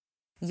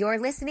You're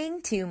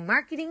listening to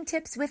Marketing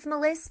Tips with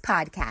Melissa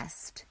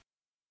podcast.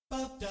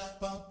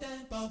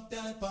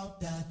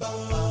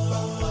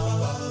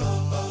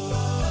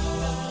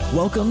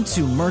 Welcome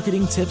to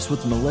Marketing Tips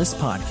with Melissa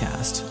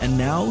podcast. And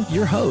now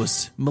your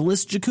host,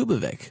 Melissa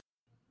Jakubovic.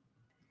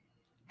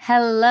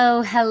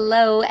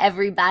 Hello,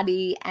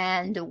 everybody,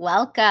 and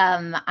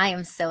welcome. I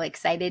am so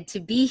excited to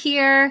be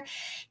here.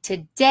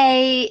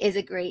 Today is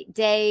a great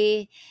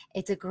day.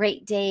 It's a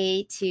great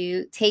day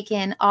to take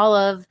in all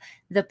of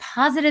the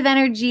positive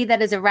energy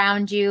that is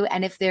around you.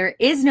 And if there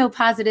is no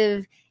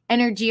positive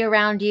energy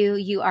around you,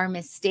 you are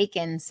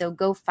mistaken. So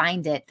go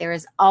find it. There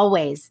is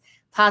always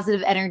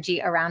positive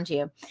energy around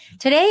you.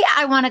 Today,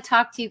 I want to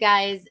talk to you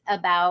guys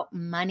about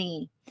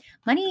money.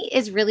 Money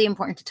is really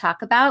important to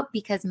talk about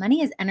because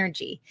money is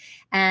energy.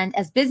 And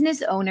as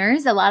business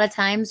owners, a lot of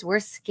times we're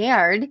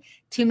scared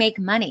to make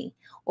money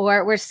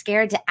or we're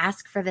scared to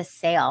ask for the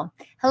sale.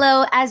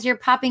 Hello, as you're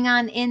popping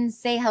on in,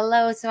 say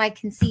hello so I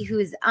can see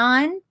who's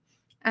on.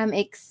 I'm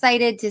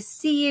excited to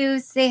see you.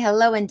 Say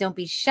hello and don't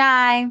be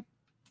shy.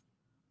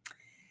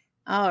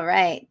 All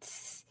right.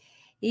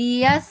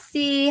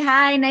 Yossi,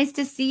 hi, nice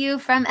to see you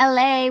from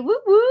LA. Woo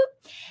woo.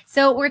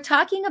 So we're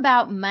talking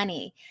about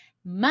money.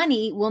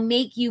 Money will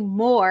make you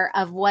more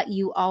of what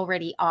you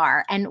already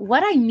are. And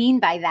what I mean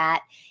by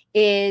that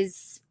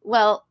is,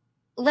 well,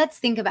 let's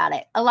think about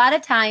it. A lot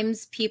of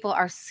times people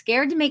are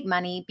scared to make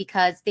money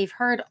because they've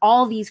heard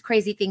all these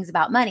crazy things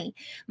about money.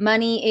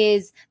 Money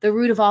is the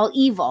root of all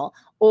evil.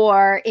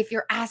 Or if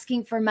you're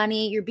asking for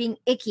money, you're being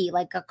icky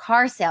like a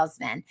car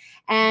salesman.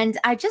 And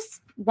I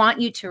just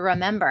want you to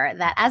remember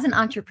that as an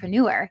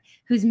entrepreneur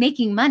who's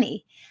making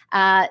money,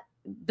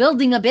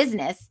 building a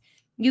business,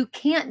 you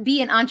can't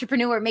be an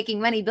entrepreneur making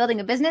money,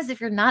 building a business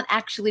if you're not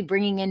actually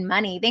bringing in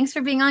money. Thanks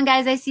for being on,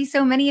 guys. I see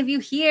so many of you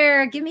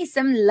here. Give me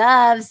some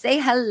love.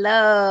 Say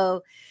hello.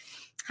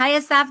 Hi,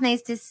 Asaf.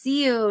 Nice to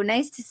see you.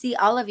 Nice to see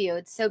all of you.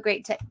 It's so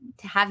great to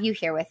have you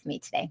here with me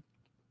today.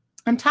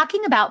 I'm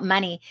talking about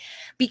money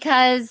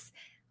because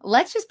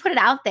let's just put it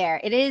out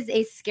there. It is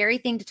a scary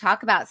thing to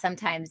talk about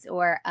sometimes,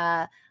 or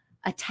a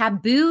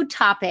taboo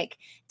topic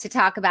to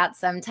talk about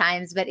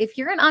sometimes. But if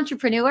you're an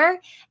entrepreneur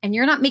and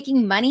you're not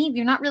making money,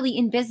 you're not really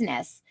in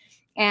business.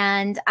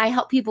 And I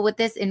help people with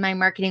this in my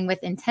Marketing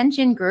with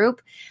Intention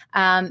group,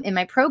 in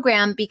my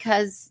program,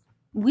 because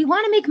we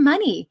want to make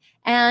money.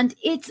 And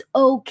it's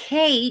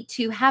okay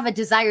to have a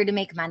desire to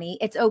make money.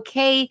 It's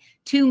okay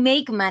to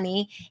make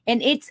money.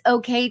 And it's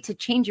okay to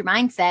change your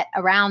mindset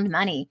around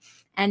money.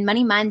 And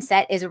money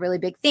mindset is a really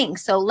big thing.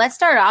 So let's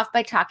start off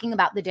by talking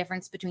about the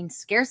difference between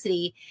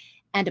scarcity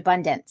and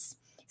abundance.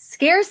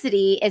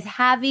 Scarcity is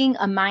having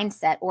a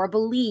mindset or a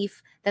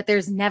belief that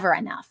there's never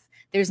enough.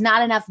 There's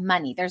not enough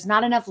money. There's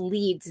not enough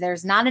leads.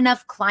 There's not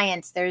enough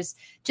clients. There's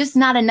just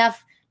not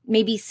enough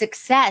maybe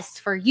success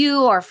for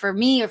you or for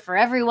me or for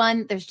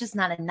everyone. There's just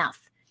not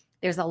enough.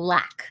 There's a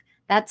lack.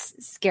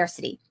 That's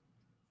scarcity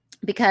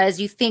because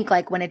you think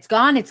like when it's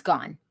gone, it's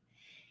gone.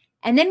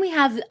 And then we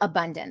have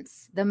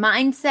abundance, the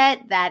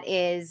mindset that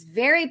is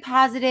very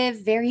positive,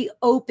 very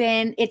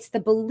open. It's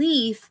the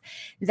belief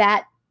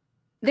that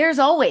there's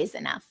always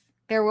enough.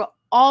 There will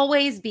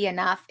always be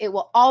enough. It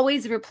will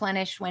always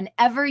replenish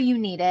whenever you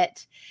need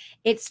it.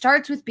 It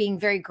starts with being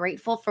very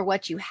grateful for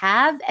what you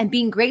have and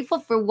being grateful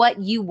for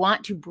what you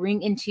want to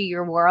bring into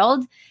your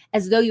world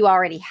as though you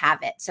already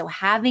have it. So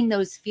having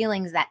those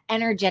feelings, that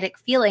energetic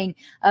feeling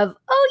of,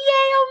 oh,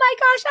 yay, oh my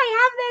gosh, I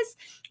have this,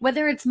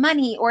 whether it's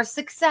money or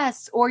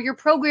success or your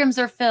programs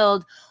are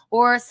filled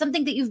or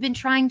something that you've been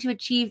trying to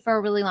achieve for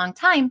a really long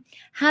time,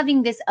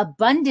 having this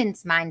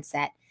abundance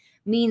mindset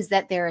means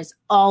that there is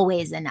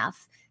always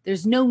enough.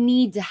 There's no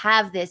need to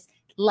have this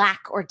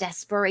lack or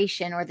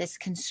desperation or this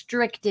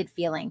constricted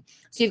feeling.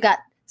 So you've got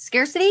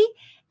scarcity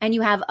and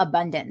you have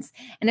abundance.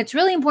 And it's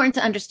really important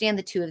to understand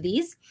the two of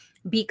these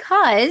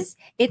because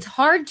it's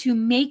hard to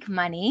make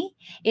money.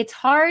 It's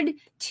hard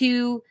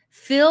to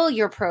fill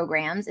your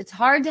programs. It's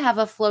hard to have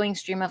a flowing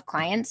stream of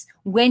clients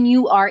when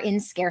you are in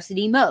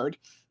scarcity mode.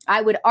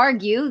 I would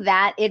argue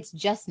that it's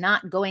just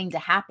not going to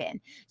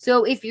happen.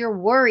 So if you're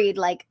worried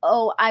like,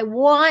 oh, I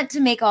want to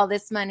make all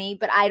this money,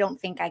 but I don't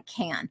think I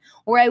can,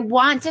 or I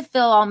want to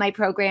fill all my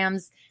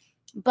programs,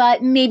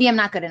 but maybe I'm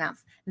not good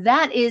enough.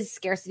 That is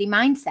scarcity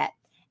mindset,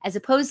 as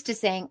opposed to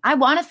saying, I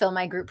want to fill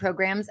my group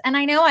programs and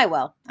I know I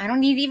will. I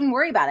don't need to even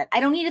worry about it. I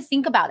don't need to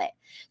think about it.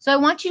 So I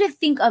want you to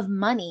think of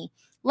money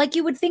like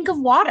you would think of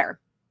water.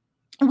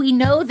 We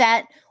know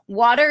that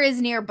water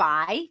is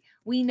nearby.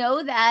 We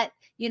know that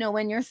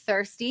when you're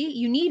thirsty,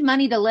 you need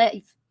money to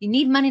live. You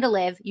need money to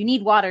live. You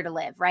need water to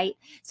live, right?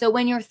 So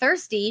when you're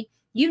thirsty,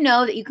 you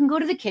know that you can go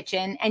to the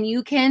kitchen and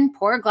you can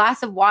pour a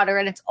glass of water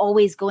and it's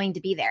always going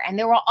to be there. And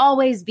there will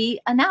always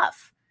be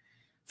enough.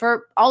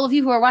 For all of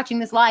you who are watching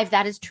this live,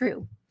 that is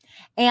true.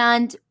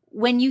 And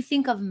when you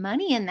think of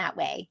money in that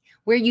way,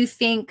 where you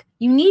think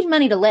you need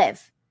money to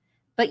live,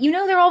 but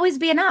there'll always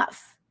be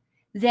enough,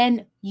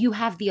 then you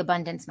have the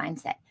abundance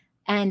mindset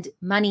and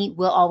money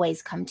will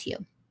always come to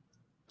you.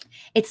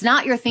 It's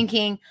not you're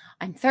thinking,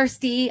 I'm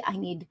thirsty, I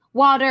need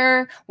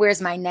water,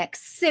 where's my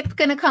next sip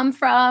gonna come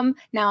from?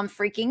 Now I'm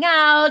freaking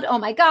out, oh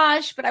my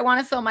gosh, but I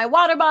wanna fill my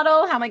water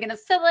bottle, how am I gonna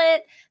fill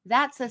it?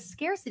 That's a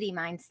scarcity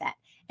mindset.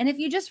 And if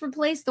you just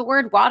replace the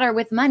word water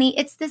with money,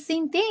 it's the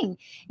same thing.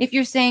 If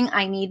you're saying,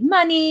 I need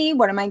money,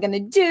 what am I gonna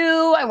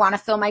do? I wanna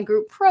fill my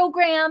group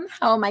program,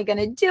 how am I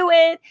gonna do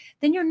it?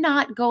 Then you're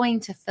not going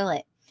to fill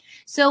it.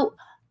 So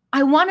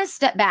I wanna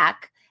step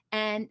back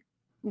and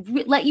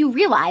let you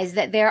realize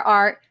that there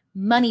are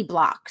money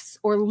blocks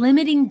or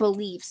limiting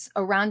beliefs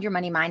around your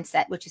money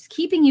mindset, which is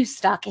keeping you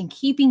stuck and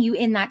keeping you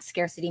in that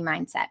scarcity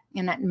mindset,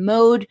 in that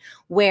mode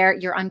where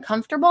you're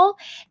uncomfortable,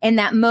 in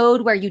that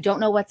mode where you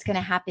don't know what's going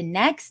to happen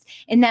next,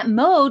 in that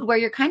mode where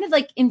you're kind of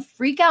like in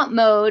freak out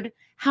mode.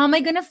 How am I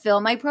going to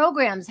fill my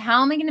programs?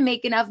 How am I going to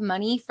make enough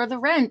money for the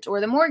rent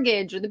or the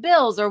mortgage or the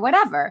bills or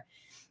whatever?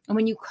 And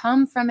when you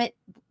come from it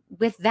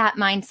with that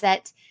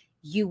mindset,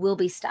 you will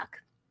be stuck.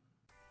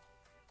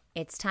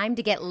 It's time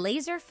to get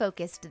laser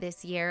focused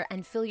this year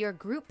and fill your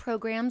group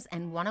programs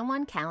and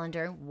one-on-one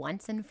calendar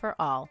once and for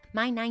all.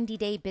 My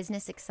 90-day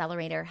business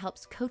accelerator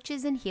helps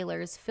coaches and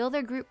healers fill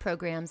their group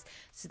programs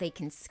so they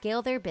can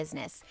scale their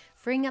business,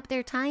 freeing up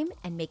their time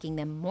and making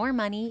them more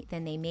money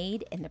than they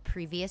made in the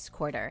previous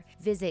quarter.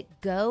 Visit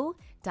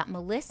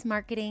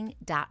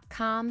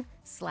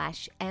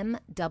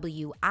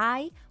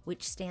go.melissmarketing.com/MWI,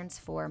 which stands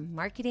for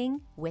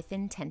Marketing with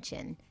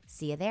Intention.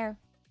 See you there.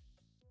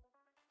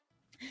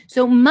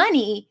 So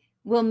money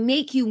will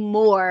make you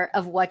more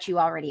of what you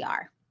already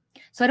are.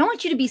 So I don't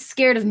want you to be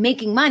scared of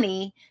making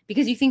money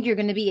because you think you're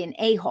going to be an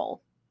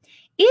a-hole.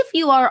 If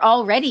you are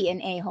already an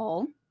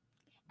a-hole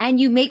and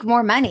you make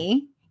more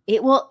money,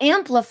 it will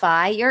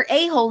amplify your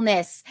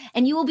a-holeness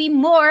and you will be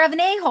more of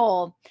an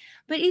a-hole.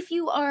 But if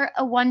you are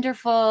a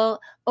wonderful,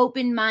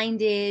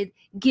 open-minded,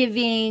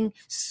 giving,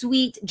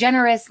 sweet,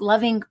 generous,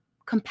 loving,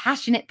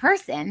 compassionate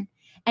person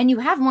and you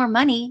have more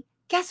money,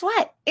 guess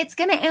what? It's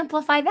going to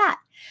amplify that.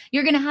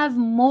 You're going to have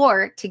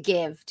more to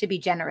give, to be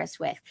generous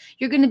with.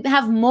 You're going to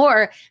have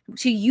more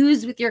to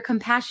use with your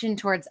compassion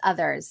towards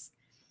others.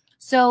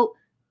 So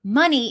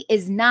money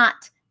is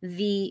not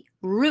the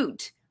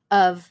root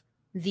of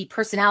the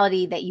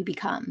personality that you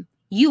become.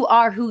 You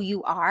are who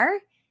you are,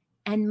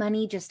 and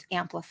money just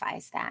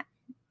amplifies that.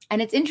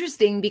 And it's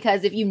interesting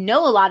because if you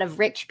know a lot of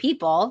rich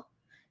people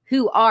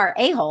who are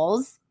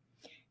a-holes,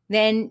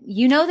 then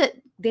you know that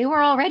they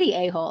were already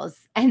a-holes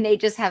and they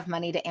just have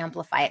money to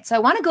amplify it. So I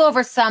want to go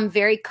over some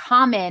very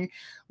common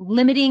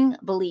limiting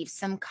beliefs,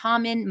 some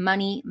common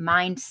money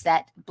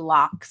mindset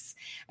blocks.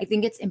 I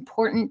think it's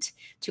important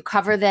to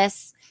cover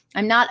this.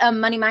 I'm not a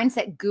money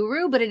mindset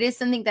guru, but it is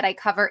something that I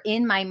cover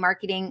in my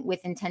Marketing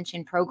with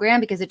Intention program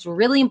because it's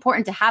really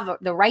important to have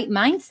the right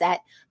mindset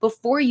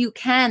before you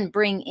can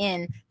bring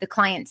in the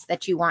clients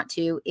that you want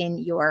to in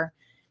your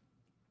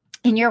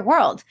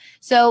world.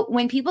 So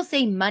when people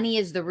say money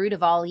is the root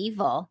of all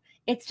evil,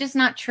 it's just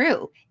not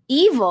true.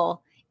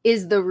 Evil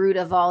is the root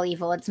of all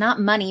evil. It's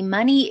not money.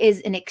 Money is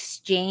an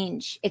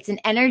exchange. It's an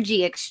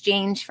energy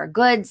exchange for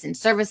goods and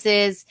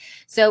services.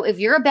 So if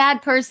you're a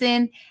bad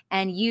person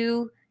and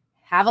you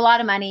have a lot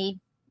of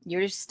money,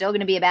 you're still going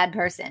to be a bad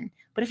person.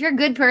 But if you're a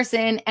good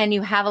person and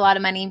you have a lot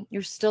of money,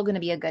 you're still going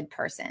to be a good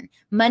person.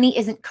 Money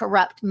isn't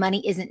corrupt.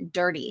 Money isn't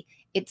dirty.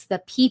 It's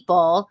the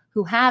people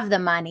who have the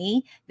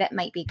money that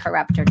might be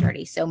corrupt or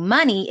dirty. So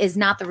money is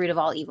not the root of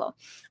all evil.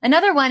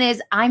 Another one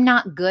is, I'm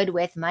not good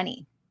with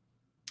money.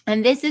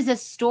 And this is a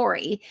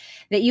story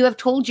that you have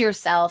told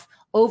yourself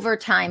over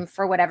time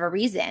for whatever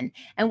reason.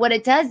 And what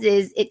it does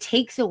is it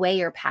takes away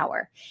your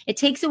power. It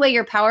takes away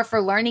your power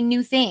for learning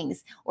new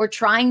things or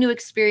trying new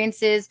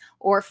experiences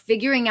or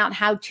figuring out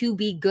how to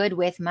be good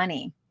with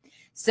money.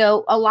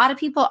 So a lot of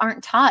people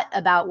aren't taught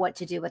about what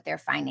to do with their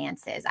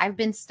finances. I've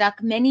been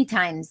stuck many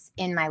times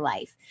in my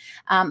life,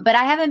 but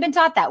I haven't been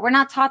taught that. We're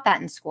not taught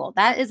that in school.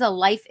 That is a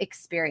life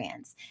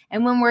experience.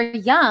 And when we're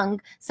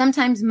young,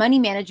 sometimes money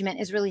management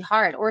is really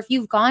hard. Or if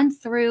you've gone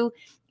through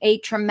a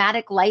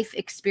traumatic life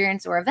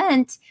experience or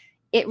event,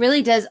 it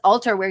really does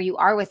alter where you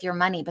are with your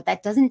money, but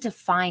that doesn't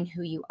define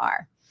who you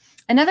are.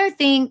 Another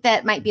thing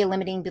that might be a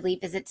limiting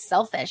belief is it's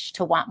selfish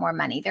to want more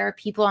money. There are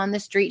people on the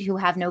street who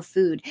have no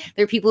food.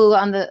 There are people who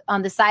on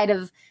the side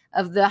of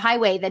the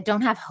highway that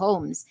don't have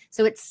homes.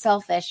 So it's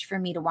selfish for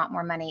me to want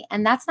more money.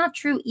 And that's not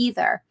true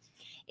either.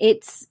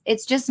 It's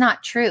just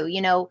not true.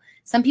 You know,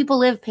 some people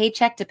live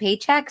paycheck to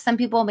paycheck. Some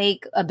people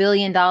make $1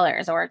 billion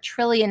or $1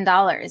 trillion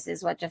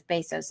is what Jeff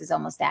Bezos is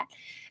almost at.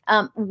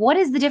 What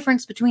is the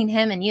difference between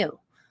him and you?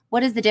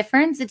 What is the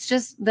difference? It's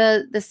just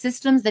the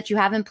systems that you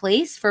have in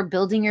place for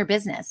building your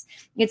business.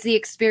 It's the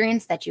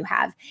experience that you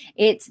have.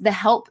 It's the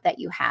help that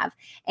you have.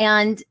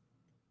 And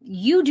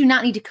you do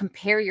not need to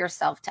compare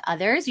yourself to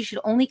others. You should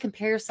only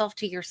compare yourself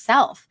to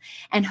yourself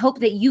and hope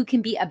that you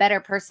can be a better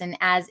person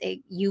as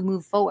you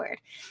move forward.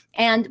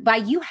 And by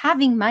you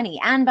having money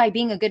and by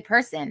being a good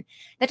person,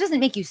 that doesn't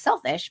make you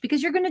selfish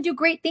because you're going to do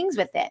great things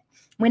with it.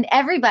 When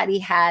everybody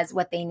has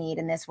what they need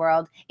in this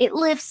world, it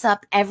lifts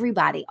up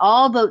everybody.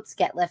 All boats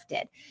get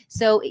lifted.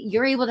 So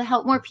you're able to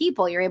help more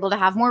people. You're able to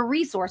have more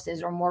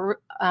resources or more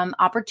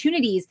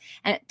opportunities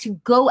and to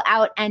go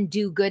out and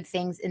do good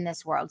things in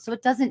this world. So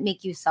it doesn't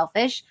make you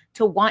selfish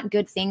to want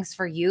good things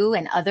for you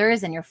and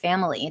others and your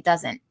family. It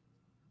doesn't.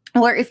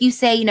 Or if you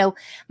say,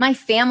 my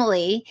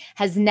family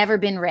has never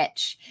been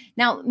rich.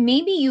 Now,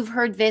 maybe you've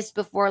heard this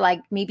before, like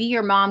maybe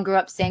your mom grew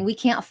up saying, we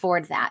can't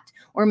afford that,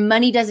 or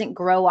money doesn't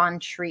grow on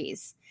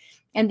trees.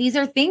 And these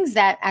are things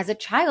that as a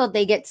child,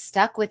 they get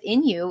stuck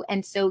within you.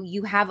 And so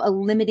you have a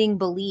limiting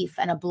belief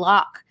and a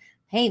block.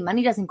 Hey,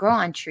 money doesn't grow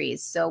on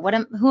trees. So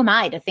who am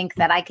I to think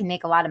that I can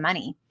make a lot of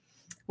money?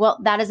 Well,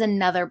 that is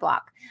another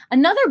block.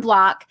 Another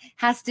block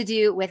has to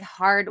do with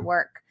hard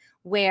work,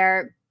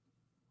 where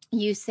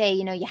you say,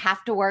 you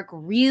have to work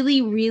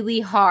really, really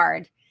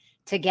hard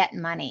to get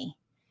money,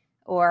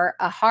 or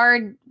a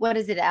hard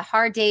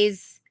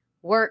day's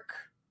work.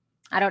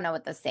 I don't know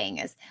what the saying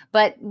is,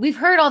 but we've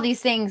heard all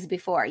these things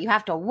before. You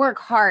have to work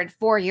hard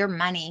for your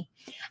money.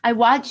 I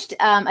watched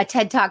a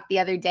TED Talk the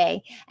other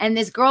day, and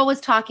this girl was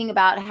talking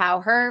about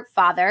how her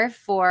father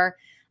for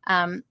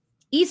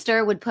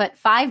Easter would put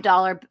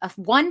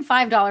one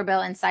 $5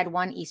 bill inside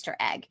one Easter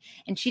egg.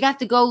 And she'd have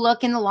to go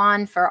look in the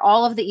lawn for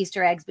all of the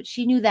Easter eggs. But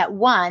she knew that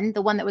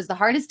the one that was the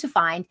hardest to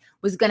find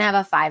was going to have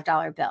a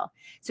 $5 bill.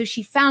 So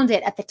she found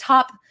it at the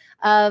top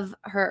of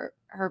her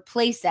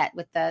play set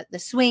with the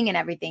swing and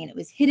everything. And it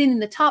was hidden in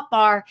the top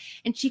bar.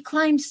 And she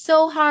climbed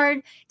so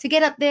hard to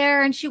get up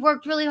there. And she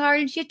worked really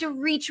hard. And she had to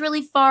reach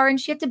really far. And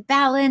she had to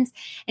balance.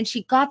 And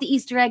she got the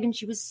Easter egg. And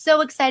she was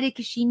so excited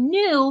because she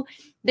knew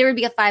there would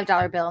be a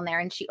 $5 bill in there.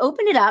 And she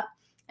opened it up,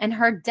 and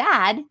her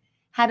dad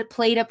had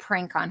played a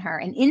prank on her.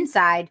 And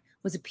inside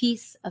was a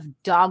piece of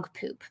dog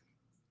poop.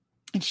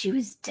 And she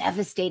was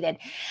devastated.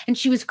 And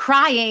she was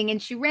crying. And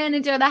she ran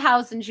into the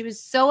house. And she was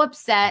so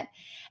upset.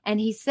 And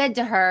he said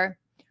to her,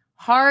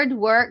 hard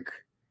work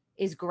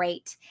is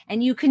great.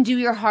 And you can do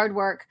your hard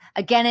work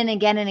again and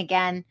again and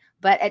again.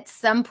 But at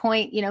some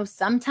point,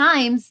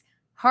 sometimes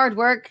hard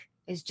work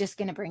is just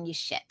going to bring you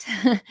shit.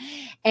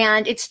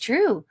 And it's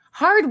true.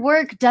 Hard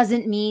work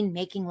doesn't mean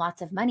making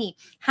lots of money.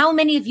 How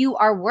many of you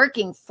are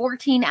working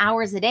 14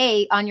 hours a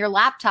day on your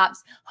laptops,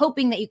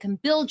 hoping that you can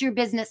build your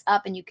business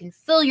up and you can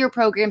fill your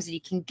programs and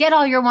you can get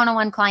all your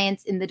one-on-one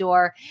clients in the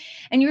door,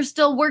 and you're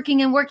still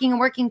working and working and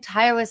working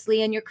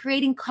tirelessly, and you're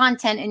creating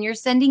content and you're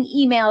sending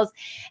emails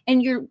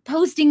and you're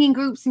posting in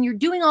groups and you're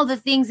doing all the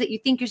things that you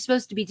think you're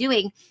supposed to be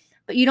doing,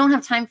 but you don't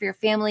have time for your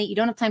family. You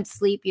don't have time to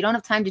sleep. You don't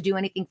have time to do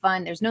anything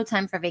fun. There's no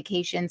time for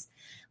vacations.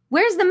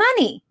 Where's the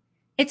money?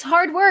 It's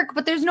hard work,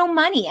 but there's no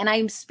money. And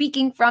I'm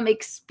speaking from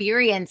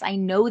experience. I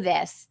know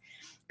this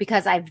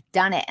because I've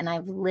done it and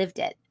I've lived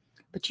it.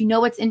 But you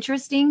know what's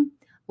interesting?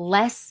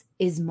 Less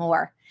is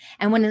more.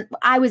 And when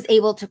I was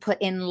able to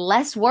put in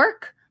less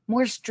work,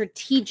 more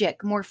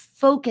strategic, more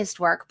focused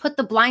work, put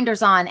the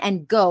blinders on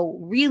and go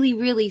really,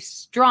 really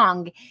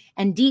strong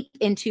and deep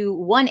into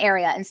one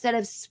area instead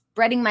of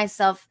spreading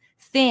myself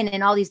thin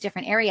in all these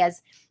different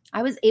areas,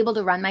 I was able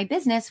to run my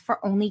business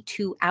for only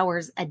 2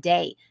 hours a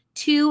day.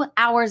 2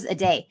 hours a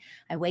day.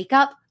 I wake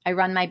up, I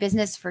run my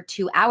business for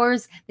 2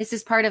 hours. This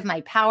is part of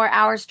my power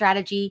hour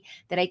strategy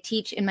that I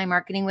teach in my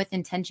Marketing with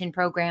Intention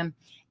program.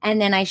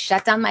 And then I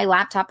shut down my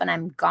laptop and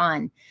I'm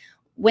gone.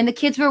 When the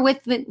kids were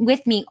with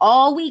me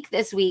all week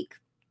this week,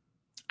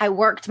 I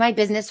worked my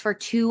business for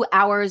 2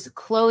 hours,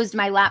 closed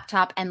my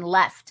laptop and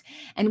left.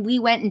 And we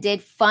went and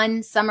did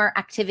fun summer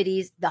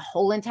activities the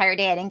whole entire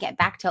day. I didn't get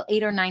back till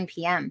 8 or 9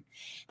 p.m.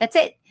 That's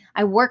it.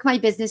 I work my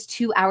business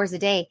 2 hours a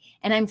day,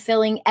 and I'm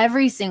filling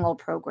every single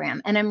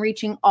program, and I'm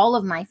reaching all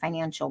of my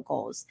financial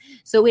goals.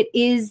 So it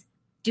is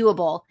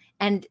doable.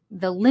 And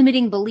the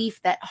limiting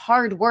belief that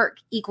hard work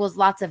equals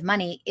lots of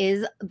money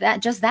is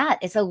that.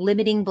 It's a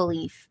limiting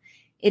belief.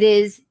 It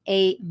is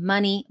a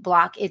money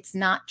block. It's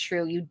not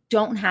true. You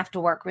don't have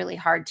to work really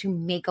hard to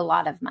make a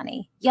lot of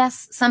money.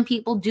 Yes, some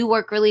people do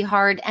work really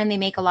hard and they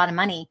make a lot of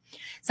money.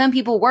 Some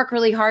people work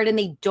really hard and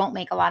they don't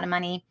make a lot of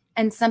money.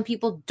 And some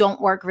people don't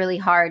work really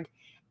hard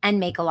and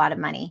make a lot of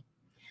money.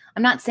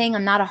 I'm not saying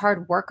I'm not a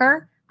hard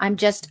worker. I'm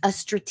just a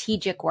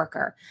strategic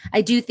worker.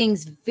 I do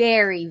things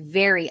very,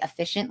 very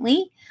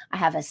efficiently. I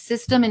have a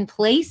system in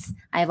place.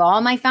 I have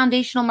all my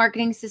foundational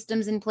marketing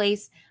systems in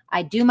place.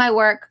 I do my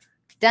work,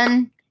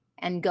 done,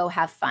 and go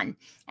have fun.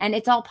 And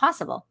it's all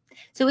possible.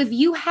 So if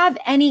you have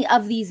any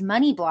of these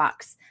money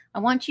blocks, I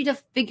want you to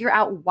figure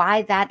out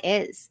why that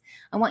is.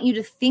 I want you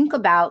to think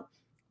about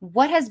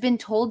what has been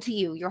told to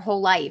you your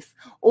whole life,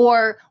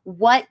 or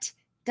what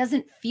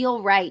doesn't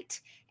feel right.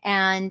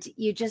 And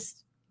you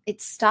just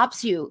it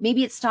stops you.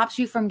 Maybe it stops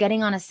you from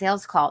getting on a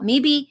sales call.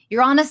 Maybe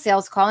you're on a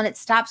sales call and it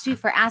stops you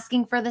for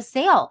asking for the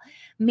sale.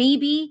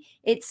 Maybe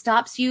it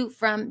stops you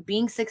from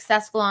being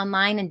successful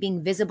online and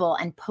being visible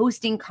and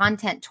posting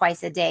content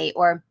twice a day,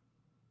 or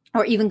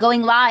even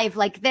going live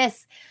like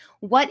this.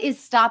 What is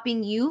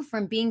stopping you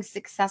from being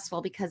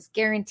successful? Because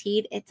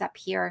guaranteed it's up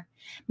here.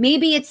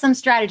 Maybe it's some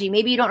strategy.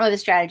 Maybe you don't know the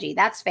strategy.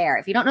 That's fair.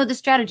 If you don't know the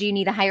strategy, you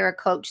need to hire a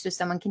coach so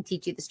someone can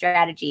teach you the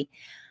strategy.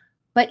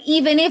 But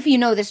even if you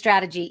know the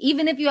strategy,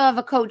 even if you have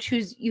a coach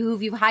who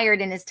you've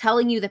hired and is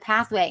telling you the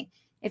pathway,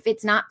 if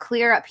it's not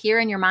clear up here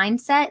in your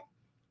mindset,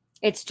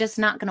 it's just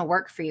not going to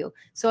work for you.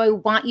 So I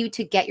want you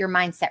to get your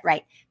mindset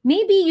right.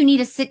 Maybe you need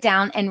to sit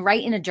down and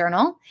write in a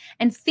journal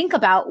and think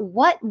about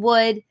what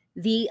would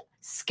the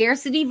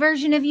scarcity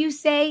version of you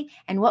say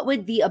and what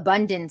would the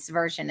abundance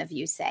version of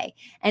you say.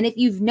 And if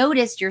you've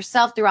noticed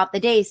yourself throughout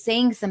the day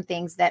saying some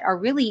things that are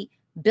really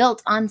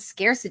built on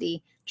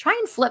scarcity, try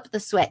and flip the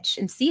switch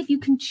and see if you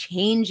can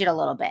change it a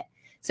little bit.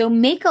 So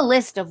make a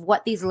list of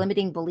what these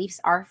limiting beliefs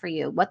are for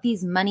you, what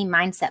these money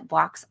mindset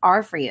blocks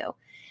are for you.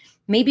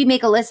 Maybe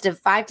make a list of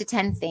 5 to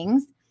 10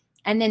 things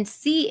and then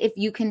see if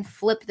you can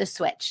flip the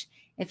switch.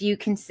 If you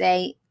can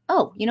say,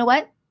 oh, you know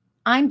what?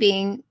 I'm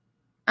thinking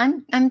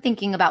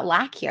about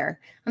lack here.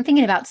 I'm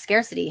thinking about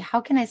scarcity.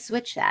 How can I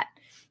switch that?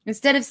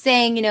 Instead of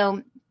saying,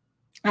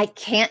 I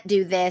can't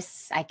do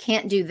this. I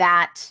can't do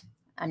that.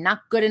 I'm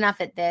not good enough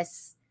at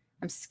this.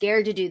 I'm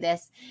scared to do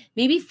this.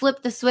 Maybe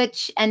flip the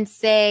switch and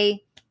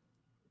say,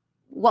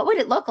 what would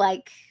it look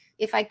like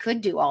if I could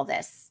do all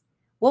this?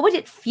 What would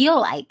it feel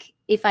like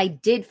if I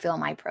did fill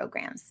my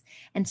programs?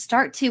 And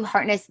start to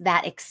harness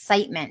that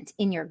excitement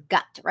in your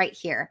gut right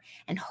here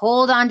and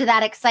hold on to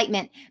that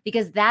excitement,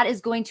 because that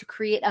is going to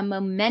create a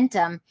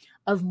momentum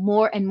of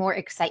more and more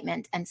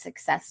excitement and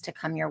success to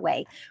come your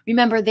way.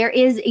 Remember, there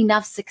is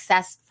enough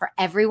success for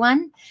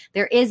everyone.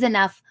 There is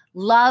enough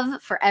love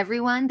for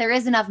everyone. There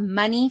is enough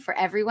money for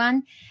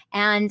everyone.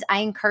 And I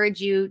encourage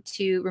you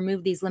to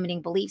remove these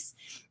limiting beliefs.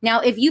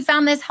 Now, if you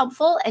found this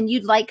helpful and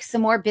you'd like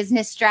some more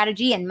business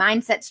strategy and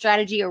mindset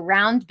strategy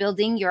around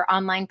building your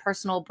online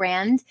personal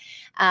brand,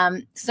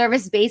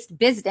 service-based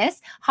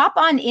business, hop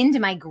on into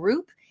my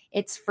group.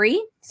 It's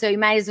free, so you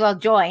might as well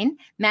join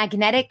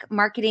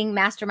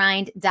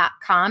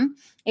magneticmarketingmastermind.com.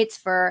 It's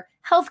for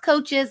health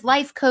coaches,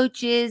 life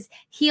coaches,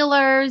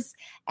 healers,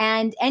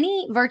 and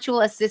any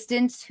virtual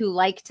assistants who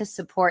like to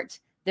support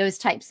those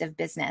types of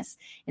business.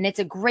 And it's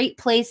a great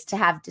place to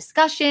have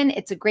discussion.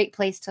 It's a great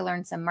place to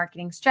learn some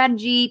marketing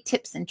strategy,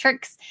 tips and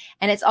tricks.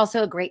 And it's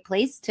also a great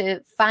place to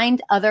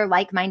find other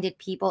like-minded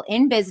people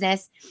in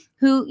business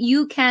who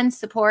you can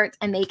support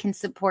and they can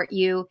support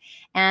you.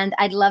 And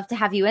I'd love to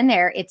have you in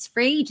there. It's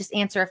free. You just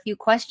answer a few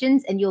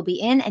questions and you'll be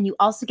in. And you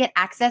also get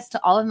access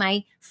to all of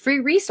my free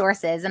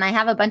resources. And I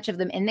have a bunch of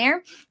them in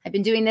there. I've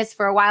been doing this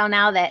for a while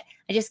now that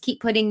I just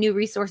keep putting new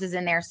resources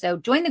in there. So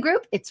join the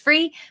group. It's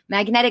free,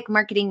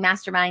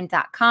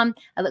 magneticmarketingmastermind.com.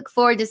 I look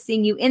forward to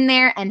seeing you in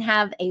there and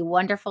have a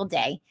wonderful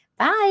day.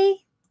 Bye.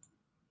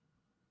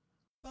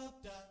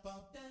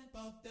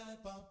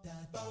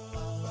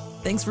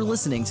 Thanks for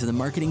listening to the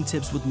Marketing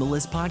Tips with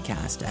Meliss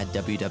podcast at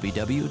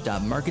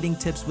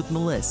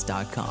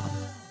www.marketingtipswithmeliss.com.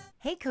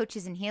 Hey,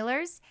 coaches and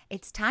healers,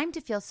 it's time to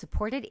feel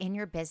supported in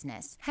your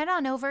business. Head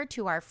on over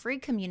to our free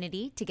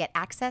community to get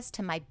access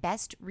to my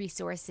best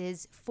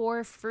resources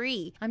for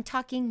free. I'm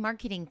talking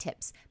marketing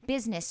tips,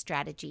 business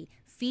strategy,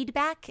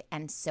 feedback,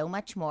 and so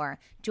much more.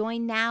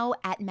 Join now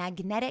at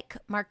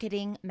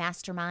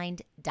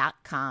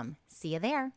magneticmarketingmastermind.com. See you there.